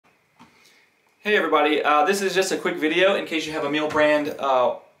Hey everybody, this is just a quick video in case you have a Miele brand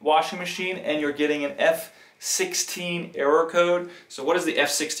washing machine and you're getting an F16 error code. So what is the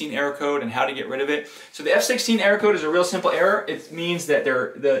F16 error code and how to get rid of it? So the F16 error code is a real simple error. It means that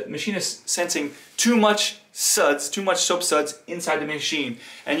the machine is sensing too much suds, too much soap suds inside the machine.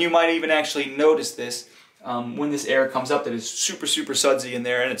 And you might even actually notice this when this error comes up, that it's super sudsy in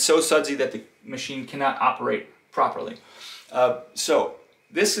there, and it's so sudsy that the machine cannot operate properly. So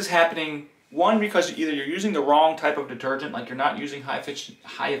this is happening, one, because either you're using the wrong type of detergent, like you're not using high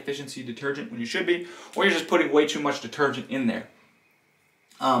efficiency detergent when you should be, or you're just putting way too much detergent in there.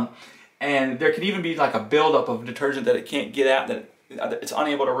 And there can even be like a buildup of detergent that it can't get out, that it's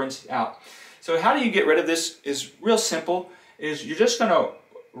unable to rinse out. So how do you get rid of this is real simple. Is you're just going to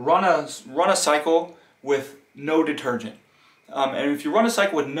run a cycle with no detergent. And if you run a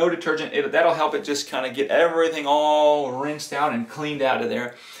cycle with no detergent, that'll help it just kind of get everything all rinsed out and cleaned out of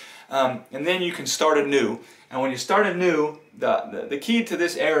there. And then you can start anew. And when you start anew, the key to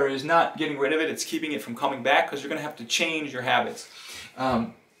this error is not getting rid of it, it's keeping it from coming back, because you're going to have to change your habits.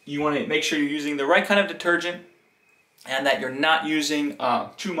 You want to make sure you're using the right kind of detergent and that you're not using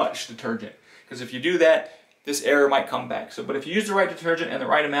too much detergent. Because if you do that, this error might come back. But if you use the right detergent and the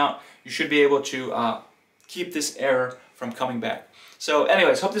right amount, you should be able to keep this error from coming back. So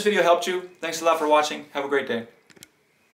anyways, hope this video helped you. Thanks a lot for watching. Have a great day.